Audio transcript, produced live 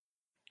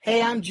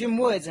Hey, I'm Jim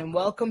Woods, and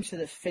welcome to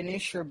the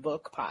Finish Your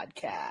Book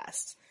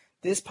podcast.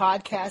 This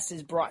podcast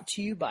is brought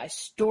to you by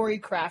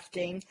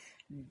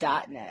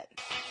StoryCrafting.net.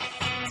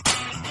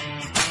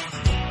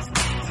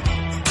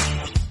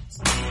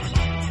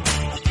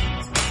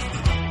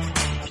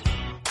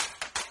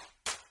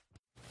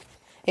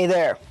 Hey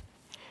there.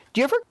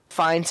 Do you ever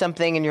find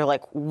something and you're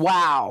like,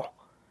 wow,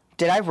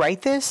 did I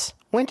write this?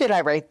 When did I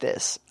write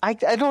this? I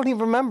don't even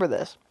remember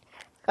this.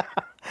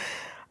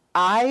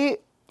 I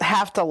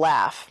have to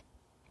laugh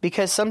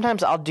because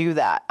sometimes I'll do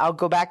that. I'll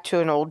go back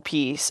to an old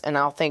piece and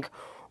I'll think,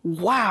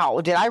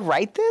 wow, did I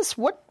write this?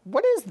 What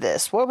is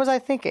this? What was I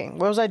thinking?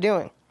 What was I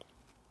doing?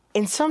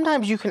 And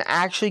sometimes you can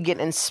actually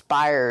get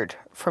inspired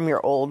from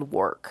your old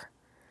work.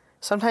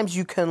 Sometimes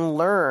you can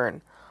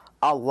learn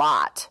a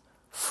lot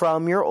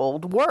from your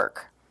old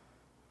work.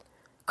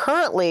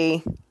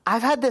 Currently,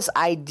 I've had this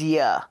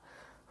idea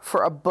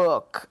for a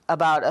book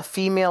about a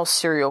female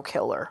serial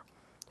killer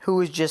who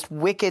is just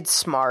wicked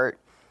smart,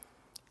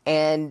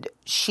 and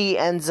she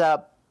ends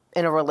up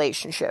in a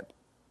relationship.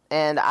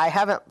 And I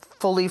haven't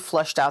fully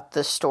fleshed out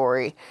this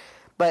story,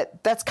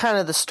 but that's kind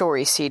of the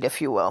story seed,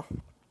 if you will.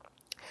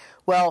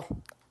 Well,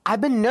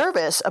 I've been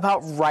nervous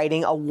about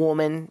writing a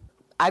woman.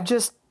 I've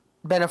just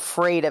been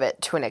afraid of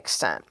it to an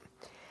extent.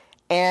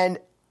 And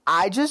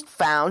I just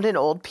found an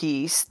old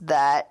piece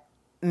that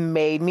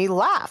made me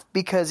laugh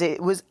because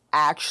it was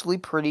actually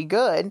pretty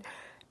good,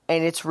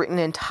 and it's written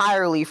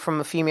entirely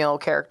from a female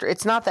character.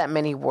 It's not that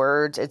many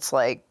words. It's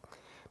like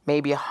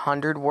maybe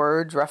 100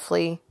 words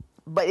roughly,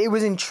 but it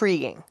was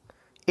intriguing.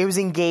 It was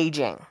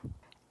engaging.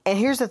 And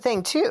here's the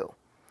thing too.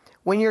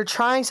 When you're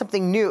trying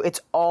something new,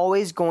 it's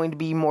always going to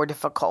be more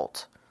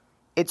difficult.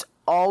 It's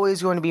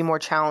always going to be more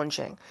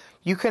challenging.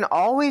 You can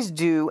always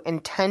do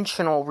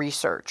intentional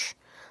research,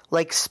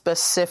 like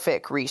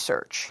specific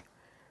research.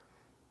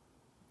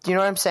 Do you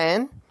know what I'm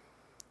saying?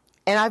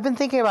 And I've been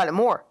thinking about it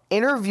more.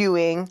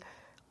 Interviewing,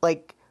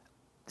 like,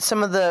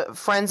 some of the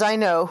friends I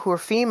know who are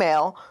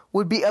female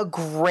would be a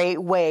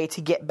great way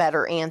to get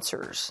better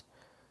answers.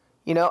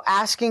 You know,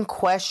 asking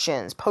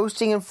questions,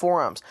 posting in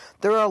forums.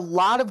 There are a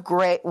lot of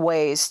great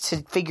ways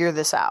to figure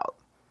this out.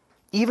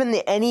 Even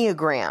the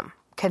Enneagram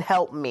can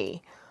help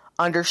me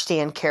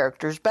understand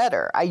characters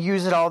better. I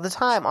use it all the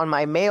time on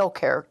my male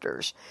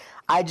characters.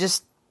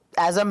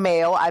 As a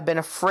male, I've been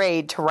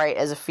afraid to write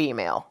as a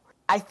female.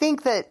 I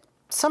think that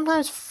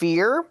sometimes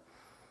fear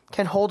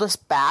can hold us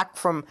back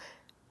from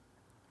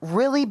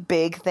really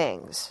big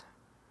things.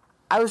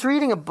 I was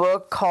reading a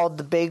book called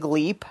The Big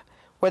Leap,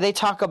 where they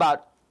talk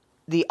about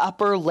the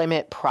upper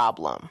limit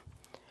problem,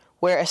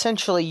 where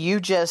essentially you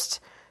just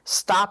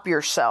stop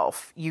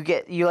yourself. You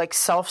like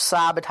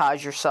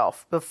self-sabotage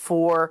yourself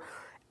before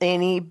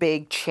any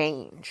big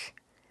change.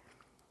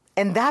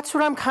 And that's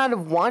what I'm kind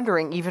of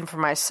wondering even for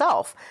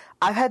myself.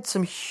 I've had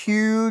some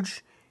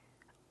huge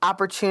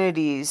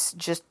opportunities,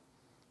 just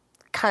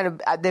kind of,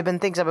 they've been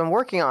things I've been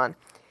working on,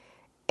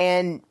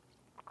 and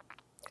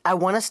I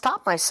want to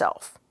stop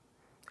myself.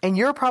 And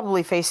you're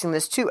probably facing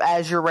this too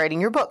as you're writing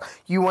your book.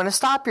 You want to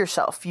stop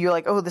yourself. You're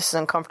like, oh, this is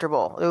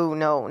uncomfortable. Oh,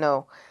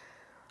 no.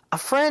 A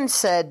friend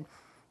said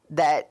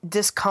that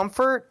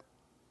discomfort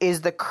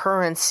is the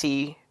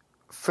currency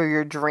for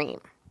your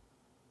dream.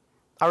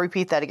 I'll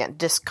repeat that again.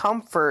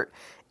 Discomfort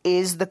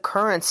is the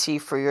currency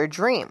for your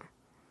dream.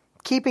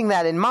 Keeping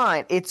that in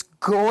mind, it's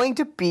going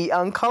to be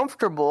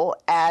uncomfortable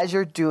as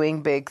you're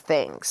doing big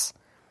things,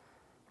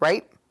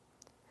 right?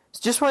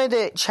 So just wanted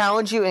to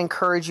challenge you,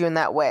 encourage you in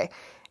that way.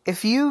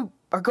 If you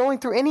are going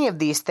through any of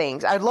these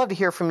things, I'd love to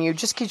hear from you.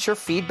 Just get your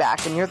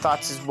feedback and your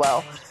thoughts as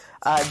well.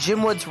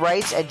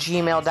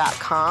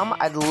 JimWoodsWrites@gmail.com.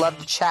 I'd love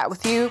to chat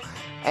with you.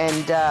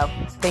 And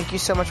thank you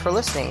so much for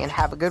listening, and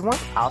have a good one.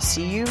 I'll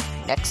see you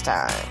next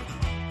time.